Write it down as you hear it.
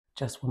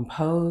Just one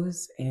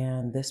pose,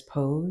 and this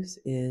pose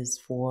is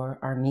for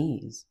our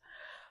knees.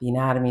 The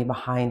anatomy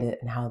behind it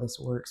and how this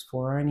works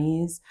for our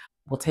knees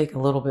will take a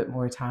little bit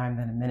more time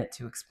than a minute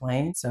to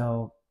explain,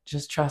 so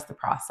just trust the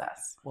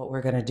process. What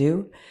we're gonna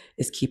do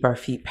is keep our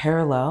feet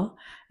parallel,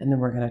 and then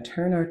we're gonna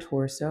turn our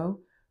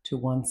torso to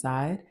one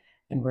side,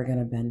 and we're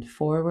gonna bend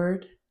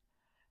forward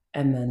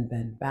and then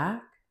bend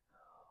back.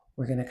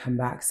 We're gonna come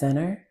back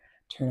center,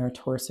 turn our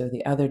torso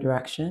the other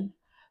direction,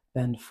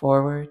 bend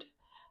forward,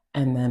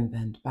 and then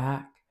bend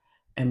back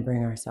and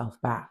bring ourselves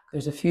back.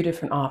 There's a few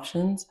different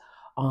options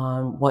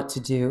on what to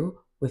do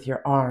with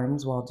your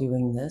arms while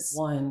doing this.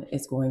 One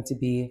is going to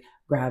be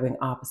grabbing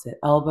opposite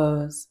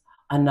elbows.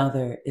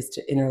 Another is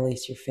to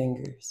interlace your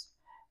fingers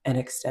and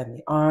extend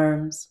the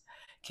arms.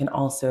 Can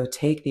also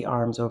take the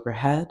arms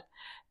overhead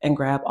and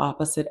grab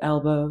opposite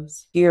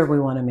elbows. Here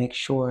we want to make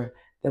sure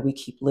that we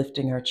keep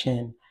lifting our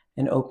chin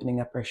and opening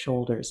up our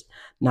shoulders,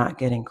 not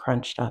getting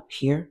crunched up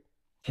here.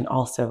 Can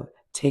also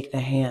take the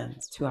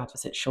hands to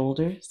opposite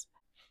shoulders.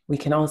 We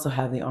can also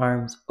have the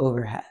arms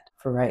overhead.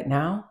 For right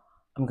now,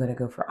 I'm going to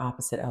go for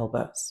opposite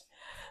elbows.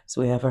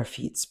 So we have our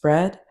feet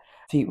spread,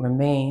 feet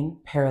remain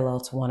parallel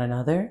to one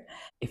another.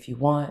 If you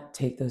want,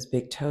 take those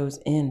big toes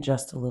in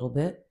just a little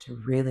bit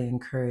to really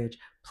encourage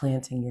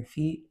planting your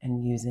feet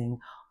and using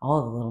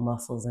all the little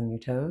muscles in your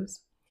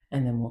toes.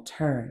 And then we'll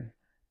turn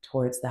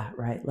towards that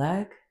right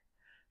leg,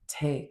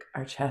 take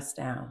our chest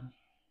down,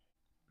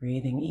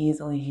 breathing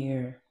easily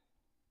here.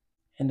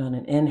 And on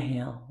an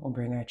inhale, we'll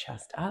bring our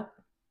chest up,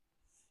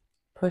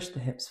 push the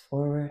hips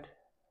forward,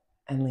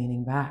 and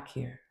leaning back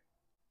here.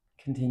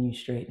 Continue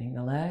straightening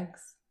the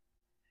legs.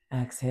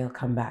 Exhale,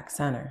 come back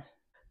center.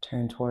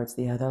 Turn towards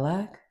the other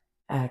leg.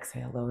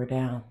 Exhale, lower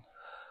down.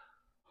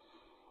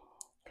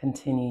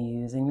 Continue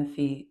using the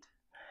feet,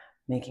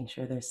 making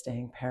sure they're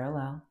staying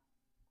parallel.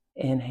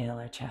 Inhale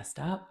our chest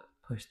up,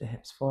 push the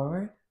hips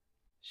forward,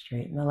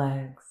 straighten the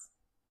legs.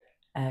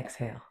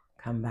 Exhale,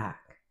 come back.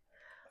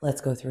 Let's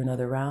go through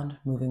another round,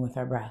 moving with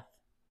our breath.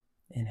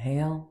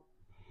 Inhale,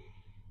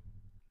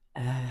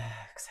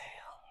 exhale.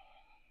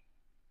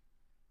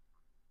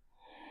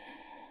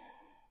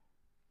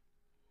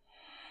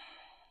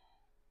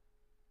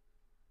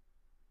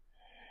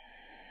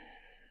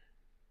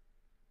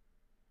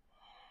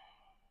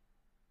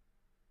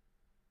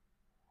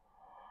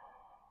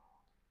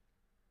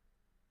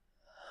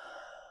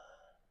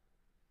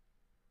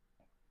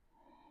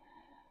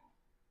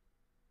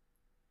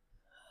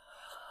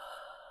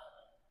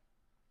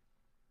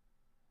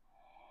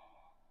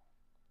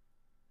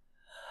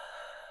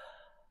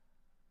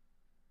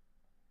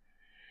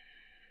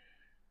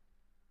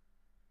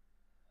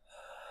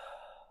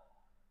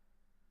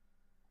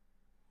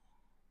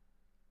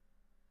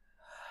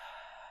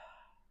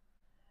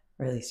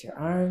 Release your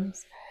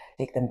arms,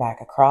 take them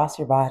back across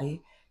your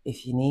body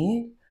if you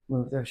need.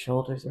 Move those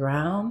shoulders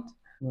around,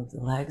 move the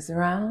legs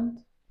around,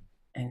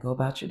 and go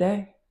about your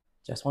day.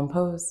 Just one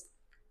pose.